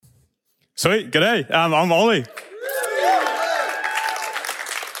Sweet, g'day. I'm Ollie.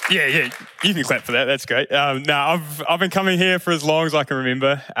 Yeah, you can clap for that. That's great. I've been coming here for as long as I can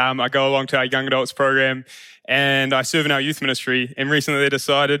remember. I go along to our young adults program, and I serve in our youth ministry. And recently, they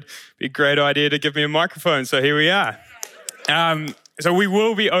decided it'd be a great idea to give me a microphone. So here we are. So we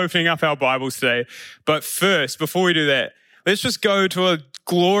will be opening up our Bibles today. But first, before we do that, let's just go to a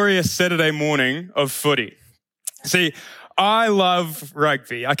glorious Saturday morning of footy. See, I love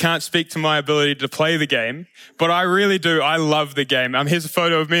rugby. I can't speak to my ability to play the game, but I really do. I love the game. Here's a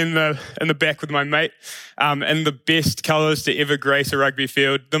photo of me in the back with my mate, and the best colours to ever grace a rugby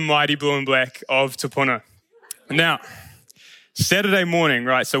field, the mighty blue and black of Te Puna. Now, Saturday morning,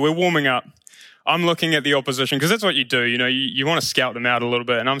 right, so we're warming up. I'm looking at the opposition, because that's what you do, you want to scout them out a little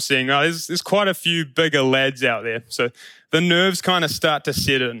bit, and I'm seeing, there's quite a few bigger lads out there. So the nerves kind of start to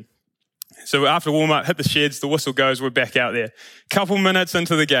set in. So after warm-up, hit the sheds, the whistle goes, we're back out there. Couple minutes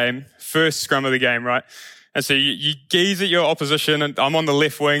into the game, first scrum of the game, right? And so you gaze at your opposition, and I'm on the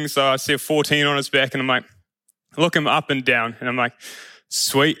left wing, so I see a 14 on his back, and I'm like, look him up and down, and I'm like,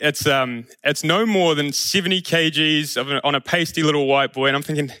 sweet, it's no more than 70 kgs on a pasty little white boy, and I'm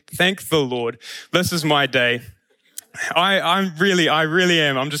thinking, thank the Lord, this is my day. I really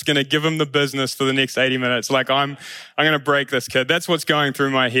am. I'm just going to give him the business for the next 80 minutes. Like, I'm going to break this kid. That's what's going through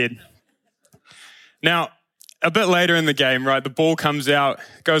my head. Now, a bit later in the game, right, the ball comes out,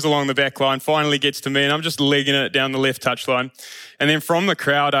 goes along the back line, finally gets to me, and I'm just legging it down the left touchline. And then from the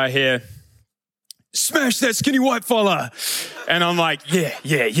crowd, I hear, smash that skinny white fella. And I'm like,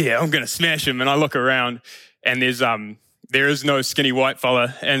 yeah, I'm going to smash him. And I look around, and there is no skinny white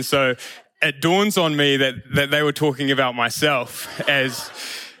fella. And so it dawns on me that they were talking about myself as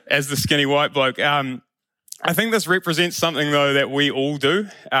the skinny white bloke. I think this represents something, though, that we all do.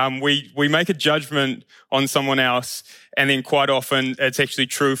 We make a judgment on someone else, and then quite often it's actually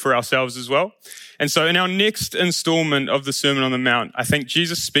true for ourselves as well. And so in our next installment of the Sermon on the Mount, I think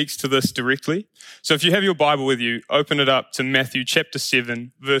Jesus speaks to this directly. So if you have your Bible with you, open it up to Matthew chapter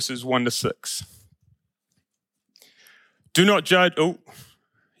 7, verses 1 to 6. Do not judge...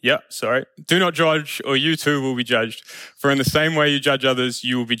 Do not judge, or you too will be judged. For in the same way you judge others,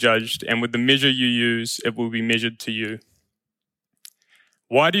 you will be judged, and with the measure you use, it will be measured to you.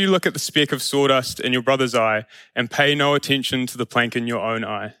 Why do you look at the speck of sawdust in your brother's eye and pay no attention to the plank in your own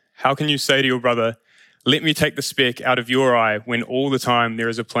eye? How can you say to your brother, let me take the speck out of your eye, when all the time there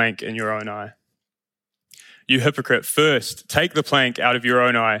is a plank in your own eye? You hypocrite, first take the plank out of your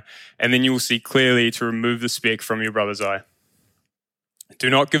own eye, and then you will see clearly to remove the speck from your brother's eye. Do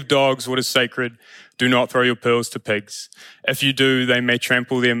not give dogs what is sacred. Do not throw your pearls to pigs. If you do, they may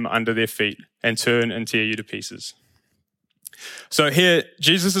trample them under their feet and turn and tear you to pieces. So here,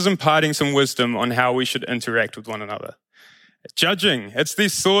 Jesus is imparting some wisdom on how we should interact with one another. Judging, it's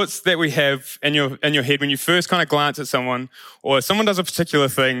these thoughts that we have in your head when you first kind of glance at someone, or someone does a particular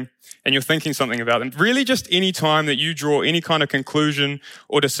thing and you're thinking something about them. Really just any time that you draw any kind of conclusion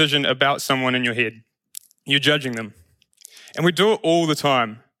or decision about someone in your head, you're judging them. And we do it all the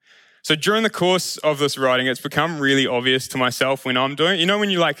time. So during the course of this writing, it's become really obvious to myself when I'm doing it. When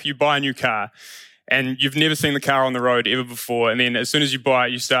you buy a new car and you've never seen the car on the road ever before, and then as soon as you buy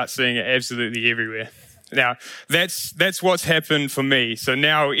it, you start seeing it absolutely everywhere. Now, that's what's happened for me. So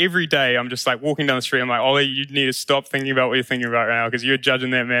now every day I'm just like walking down the street, I'm like, Ollie, you need to stop thinking about what you're thinking about right now, because you're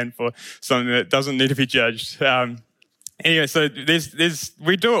judging that man for something that doesn't need to be judged. Anyway, so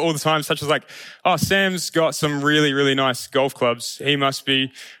we do it all the time, such as like, oh, Sam's got some really, really nice golf clubs. He must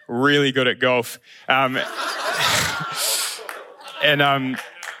be really good at golf. So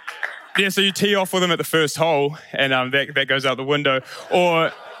you tee off with him at the first hole, and that goes out the window.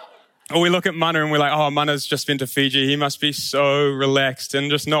 Or we look at Mana and we're like, oh, Mana's just been to Fiji. He must be so relaxed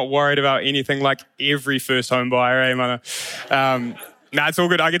and just not worried about anything, like every first home buyer, eh, Mana? No, it's all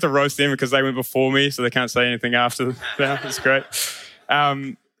good. I get to roast them because they went before me, so they can't say anything after that. It's great.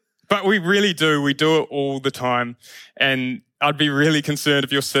 But we really do. We do it all the time. And I'd be really concerned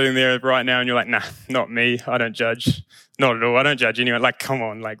if you're sitting there right now and you're like, nah, not me. I don't judge. Not at all. I don't judge anyone. Like, come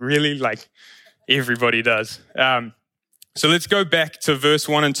on. Like, really? Like, everybody does. So let's go back to verse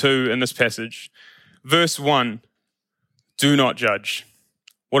 1 and 2 in this passage. Verse 1, do not judge.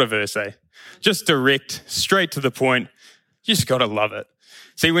 What a verse, eh? Just direct, straight to the point. You just got to love it.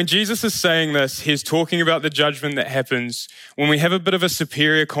 See, when Jesus is saying this, he's talking about the judgment that happens when we have a bit of a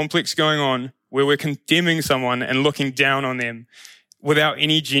superior complex going on, where we're condemning someone and looking down on them without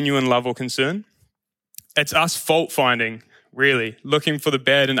any genuine love or concern. It's us fault-finding, really, looking for the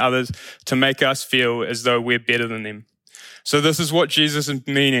bad in others to make us feel as though we're better than them. So this is what Jesus is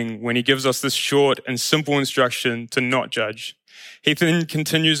meaning when he gives us this short and simple instruction to not judge. He then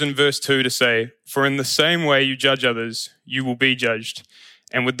continues in verse 2 to say, "For in the same way you judge others, you will be judged,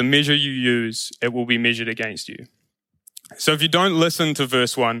 and with the measure you use, it will be measured against you." So if you don't listen to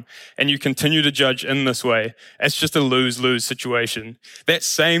verse 1 and you continue to judge in this way, it's just a lose-lose situation. That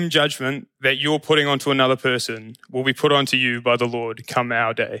same judgment that you're putting onto another person will be put onto you by the Lord come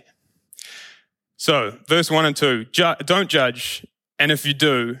our day. So verse 1 and 2, don't judge, and if you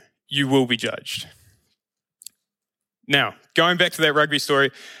do, you will be judged. Now, going back to that rugby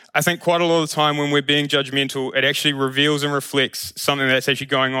story, I think quite a lot of the time when we're being judgmental, it actually reveals and reflects something that's actually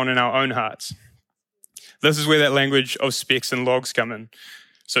going on in our own hearts. This is where that language of specks and logs come in.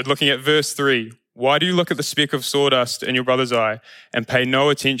 So looking at verse 3, why do you look at the speck of sawdust in your brother's eye and pay no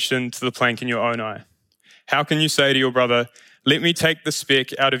attention to the plank in your own eye? How can you say to your brother, let me take the speck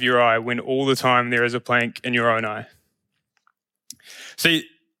out of your eye when all the time there is a plank in your own eye? See,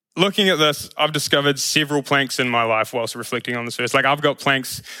 looking at this, I've discovered several planks in my life whilst reflecting on this verse. Like I've got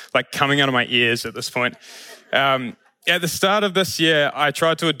planks like coming out of my ears at this point. At the start of this year, I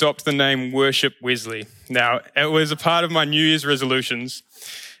tried to adopt the name Worship Wesley. Now, it was a part of my New Year's resolutions,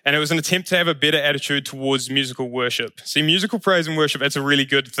 and it was an attempt to have a better attitude towards musical worship. See, musical praise and worship, it's a really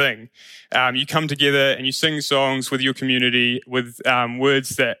good thing. You come together and you sing songs with your community with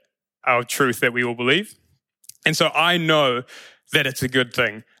words that are truth that we all believe. And so I know that it's a good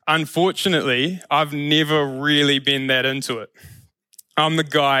thing. Unfortunately, I've never really been that into it. I'm the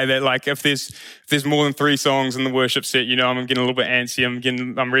guy that, like, if there's more than 3 songs in the worship set, you know, I'm getting a little bit antsy.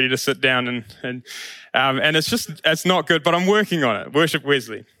 I'm ready to sit down and it's not good, but I'm working on it. Worship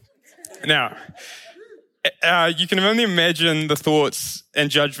Wesley. Now, you can only imagine the thoughts and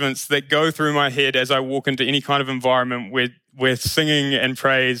judgments that go through my head as I walk into any kind of environment where singing and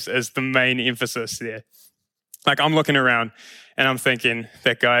praise is the main emphasis there. Like, I'm looking around and I'm thinking,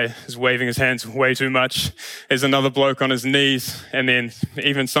 that guy is waving his hands way too much. There's another bloke on his knees. And then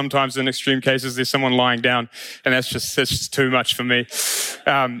even sometimes in extreme cases, there's someone lying down. And that's just too much for me.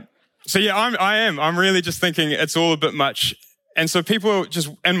 So yeah, I'm really just thinking it's all a bit much. And so people are just,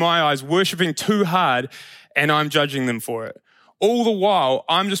 in my eyes, worshiping too hard, and I'm judging them for it. All the while,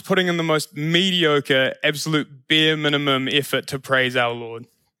 I'm just putting in the most mediocre, absolute bare minimum effort to praise our Lord.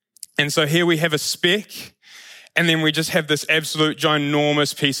 And so here we have a speck, and then we just have this absolute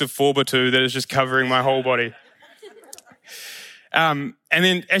ginormous piece of 4x2 that is just covering my whole body. And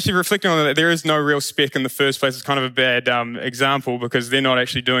then actually reflecting on that, there is no real speck in the first place. It's kind of a bad example because they're not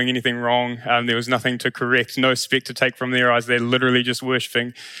actually doing anything wrong. There was nothing to correct, no speck to take from their eyes. They're literally just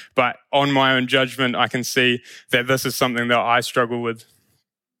worshiping. But on my own judgment, I can see that this is something that I struggle with.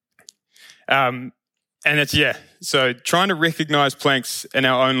 And so trying to recognize planks in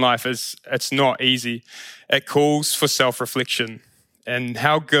our own life it's not easy. It calls for self-reflection. And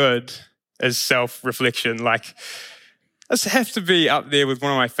how good is self-reflection? Like, this has to be up there with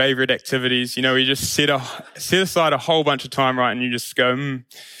one of my favorite activities. You know, you just set aside a whole bunch of time, right? And you just go,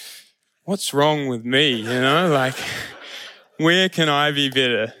 what's wrong with me? You know, like, where can I be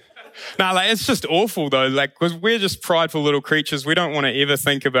better? No, like, it's just awful though, like, because we're just prideful little creatures. We don't want to ever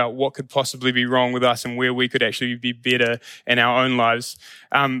think about what could possibly be wrong with us and where we could actually be better in our own lives.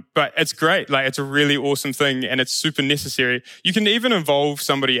 But it's great. Like, it's a really awesome thing and it's super necessary. You can even involve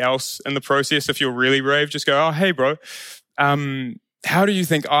somebody else in the process if you're really brave. Just go, oh, hey, bro, how do you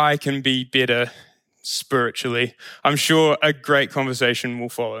think I can be better spiritually? I'm sure a great conversation will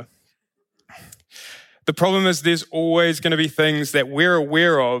follow. The problem is there's always going to be things that we're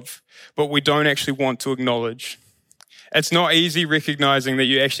aware of, but we don't actually want to acknowledge. It's not easy recognizing that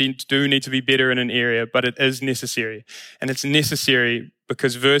you actually do need to be better in an area, but it is necessary. And it's necessary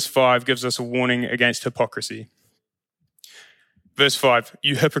because verse 5 gives us a warning against hypocrisy. Verse 5,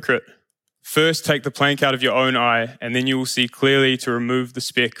 you hypocrite. First take the plank out of your own eye, and then you will see clearly to remove the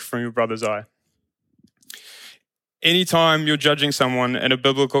speck from your brother's eye. Anytime you're judging someone in a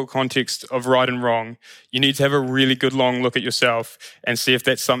biblical context of right and wrong, you need to have a really good long look at yourself and see if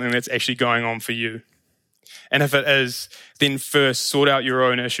that's something that's actually going on for you. And if it is, then first sort out your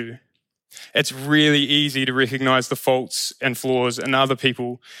own issue. It's really easy to recognize the faults and flaws in other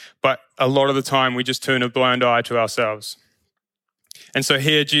people, but a lot of the time we just turn a blind eye to ourselves. And so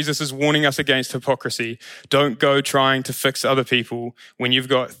here, Jesus is warning us against hypocrisy. Don't go trying to fix other people when you've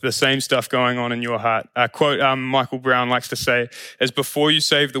got the same stuff going on in your heart. A quote Michael Brown likes to say is, before you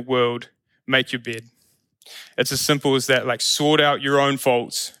save the world, make your bed. It's as simple as that, like, sort out your own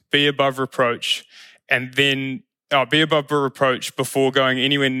faults, be above reproach, and then be above reproach before going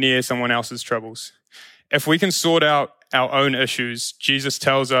anywhere near someone else's troubles. If we can sort out our own issues, Jesus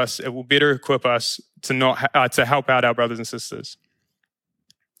tells us it will better equip us to help out our brothers and sisters.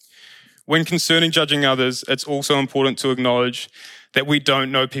 When concerning judging others, it's also important to acknowledge that we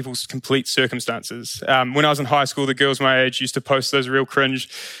don't know people's complete circumstances. When I was in high school, the girls my age used to post those real cringe,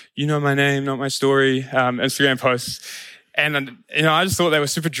 "You know my name, not my story," Instagram posts. And I just thought they were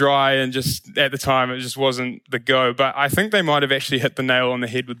super dry, and just at the time, it just wasn't the go. But I think they might have actually hit the nail on the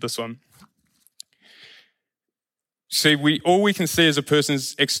head with this one. See, all we can see is a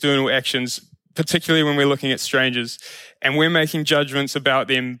person's external actions, particularly when we're looking at strangers, and we're making judgments about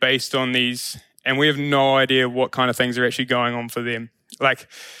them based on these, and we have no idea what kind of things are actually going on for them. Like,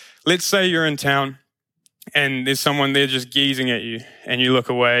 let's say you're in town and there's someone there just gazing at you, and you look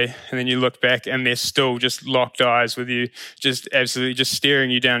away, and then you look back, and they're still just locked eyes with you, just absolutely just staring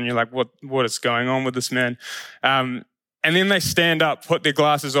you down, and you're like, what is going on with this man? And then they stand up, put their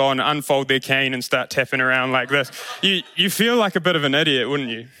glasses on, unfold their cane, and start tapping around like this. You feel like a bit of an idiot, wouldn't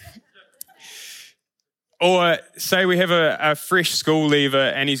you? Or say we have a fresh school leaver,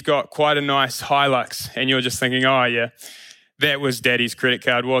 and he's got quite a nice Hilux, and you're just thinking, oh yeah, that was daddy's credit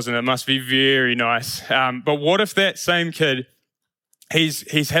card, wasn't it? Must be very nice. But what if that same kid,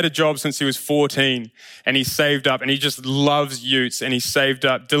 he's had a job since he was 14, and he's saved up, and he just loves utes, and he's saved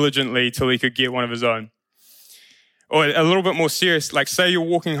up diligently till he could get one of his own. Or a little bit more serious, like say you're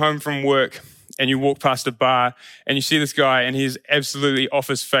walking home from work, and you walk past a bar, and you see this guy, and he's absolutely off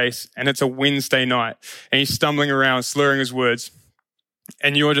his face, and it's a Wednesday night, and he's stumbling around, slurring his words.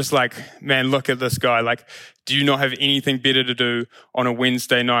 And you're just like, man, look at this guy. Like, do you not have anything better to do on a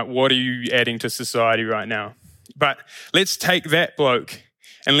Wednesday night? What are you adding to society right now? But let's take that bloke,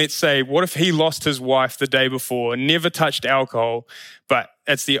 and let's say, what if he lost his wife the day before, never touched alcohol, but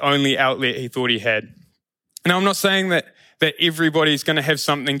it's the only outlet he thought he had? Now, I'm not saying that everybody's going to have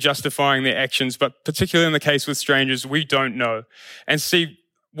something justifying their actions, but particularly in the case with strangers, we don't know. And see,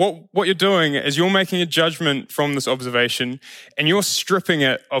 what you're doing is you're making a judgment from this observation, and you're stripping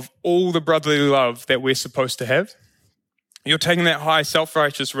it of all the brotherly love that we're supposed to have. You're taking that high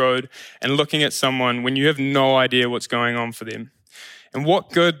self-righteous road and looking at someone when you have no idea what's going on for them. And what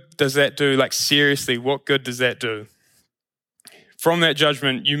good does that do? Like, seriously, what good does that do? From that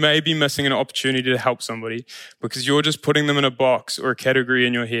judgment, you may be missing an opportunity to help somebody because you're just putting them in a box or a category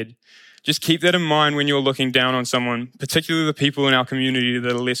in your head. Just keep that in mind when you're looking down on someone, particularly the people in our community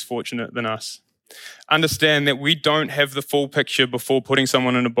that are less fortunate than us. Understand that we don't have the full picture before putting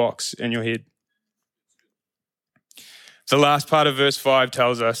someone in a box in your head. The last part of verse 5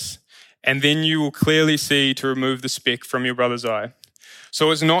 tells us, and then you will clearly see to remove the speck from your brother's eye. So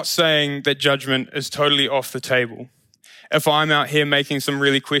it's not saying that judgment is totally off the table. If I'm out here making some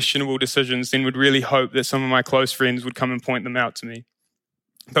really questionable decisions, then would really hope that some of my close friends would come and point them out to me.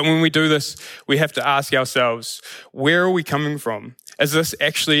 But when we do this, we have to ask ourselves, where are we coming from? Is this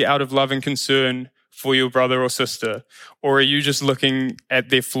actually out of love and concern for your brother or sister? Or are you just looking at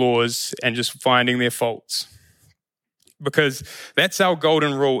their flaws and just finding their faults? Because that's our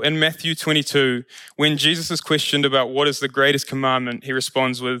golden rule. In Matthew 22, when Jesus is questioned about what is the greatest commandment, he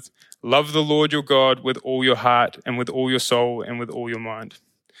responds with, love the Lord your God with all your heart and with all your soul and with all your mind.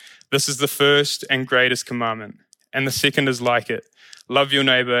 This is the first and greatest commandment. And the second is like it. Love your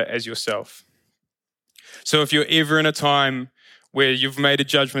neighbor as yourself. So if you're ever in a time where you've made a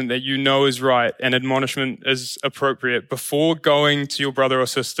judgment that you know is right and admonishment is appropriate, before going to your brother or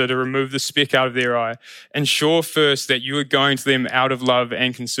sister to remove the speck out of their eye, ensure first that you are going to them out of love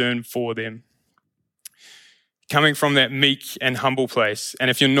and concern for them. Coming from that meek and humble place. And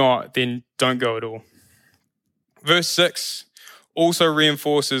if you're not, then don't go at all. Verse 6 also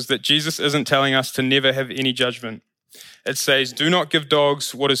reinforces that Jesus isn't telling us to never have any judgment. It says, do not give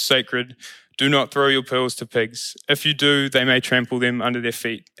dogs what is sacred. Do not throw your pearls to pigs. If you do, they may trample them under their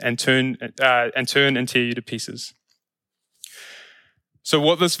feet and turn and tear you to pieces. So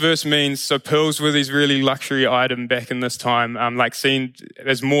what this verse means, so pearls were these really luxury item back in this time, like seen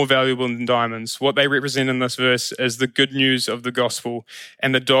as more valuable than diamonds. What they represent in this verse is the good news of the gospel,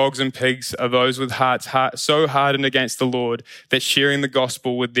 and the dogs and pigs are those with hearts so hardened against the Lord that sharing the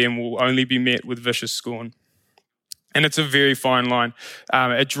gospel with them will only be met with vicious scorn. And it's a very fine line.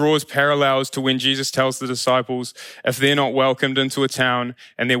 It draws parallels to when Jesus tells the disciples, if they're not welcomed into a town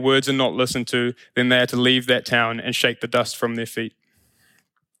and their words are not listened to, then they are to leave that town and shake the dust from their feet.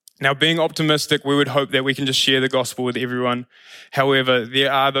 Now, being optimistic, we would hope that we can just share the gospel with everyone. However,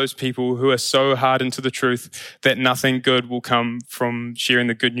 there are those people who are so hardened to the truth that nothing good will come from sharing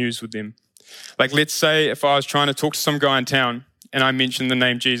the good news with them. Like, let's say if I was trying to talk to some guy in town and I mentioned the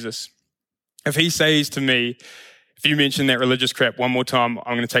name Jesus. If he says to me, if you mention that religious crap one more time,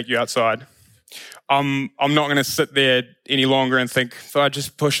 I'm going to take you outside. I'm not going to sit there any longer and think, if I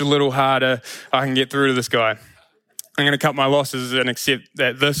just push a little harder, I can get through to this guy. I'm going to cut my losses and accept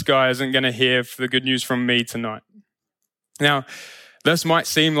that this guy isn't going to hear the good news from me tonight. Now, this might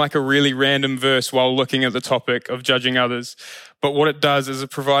seem like a really random verse while looking at the topic of judging others, but what it does is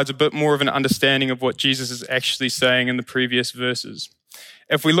it provides a bit more of an understanding of what Jesus is actually saying in the previous verses.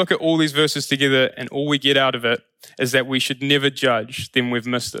 If we look at all these verses together and all we get out of it is that we should never judge, then we've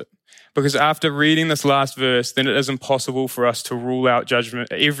missed it. Because after reading this last verse, then it is impossible for us to rule out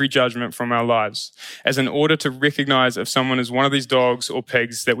every judgment from our lives. As in order to recognize if someone is one of these dogs or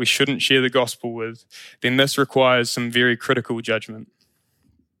pigs that we shouldn't share the gospel with, then this requires some very critical judgment.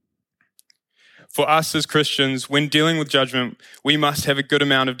 For us as Christians, when dealing with judgment, we must have a good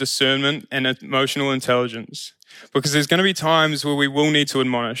amount of discernment and emotional intelligence. Because there's going to be times where we will need to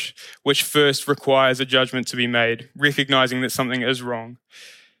admonish, which first requires a judgment to be made, recognizing that something is wrong.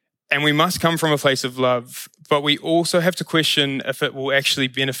 And we must come from a place of love, but we also have to question if it will actually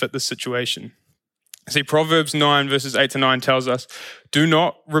benefit the situation. See, Proverbs 9 verses 8 to 9 tells us, "Do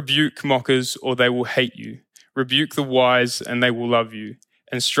not rebuke mockers or they will hate you. Rebuke the wise and they will love you.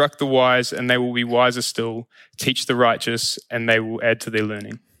 Instruct the wise and they will be wiser still. Teach the righteous and they will add to their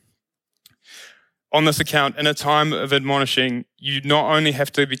learning." On this account, in a time of admonishing, you not only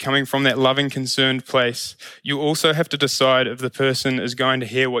have to be coming from that loving, concerned place, you also have to decide if the person is going to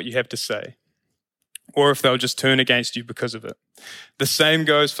hear what you have to say, or if they'll just turn against you because of it. The same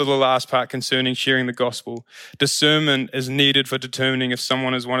goes for the last part concerning sharing the gospel. Discernment is needed for determining if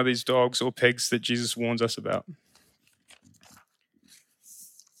someone is one of these dogs or pigs that Jesus warns us about.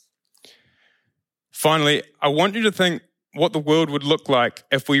 Finally, I want you to think what the world would look like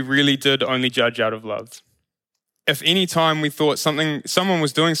if we really did only judge out of love. If any time we thought someone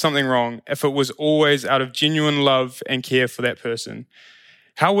was doing something wrong, if it was always out of genuine love and care for that person,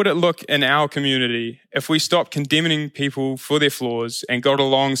 how would it look in our community if we stopped condemning people for their flaws and got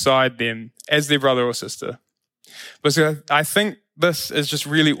alongside them as their brother or sister? Because I think this is just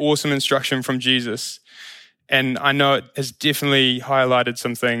really awesome instruction from Jesus. And I know it has definitely highlighted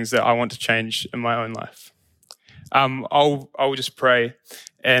some things that I want to change in my own life. I'll just pray,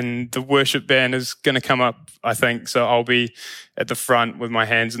 and the worship band is going to come up, I think. So I'll be at the front with my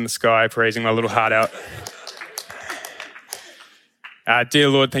hands in the sky, praising my little heart out. Dear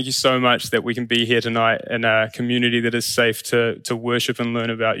Lord, thank you so much that we can be here tonight in a community that is safe to worship and learn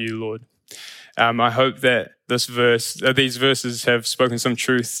about you, Lord. I hope that these verses have spoken some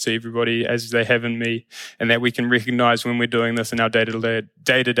truth to everybody as they have in me, and that we can recognize when we're doing this in our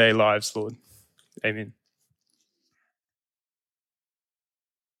day-to-day lives, Lord. Amen.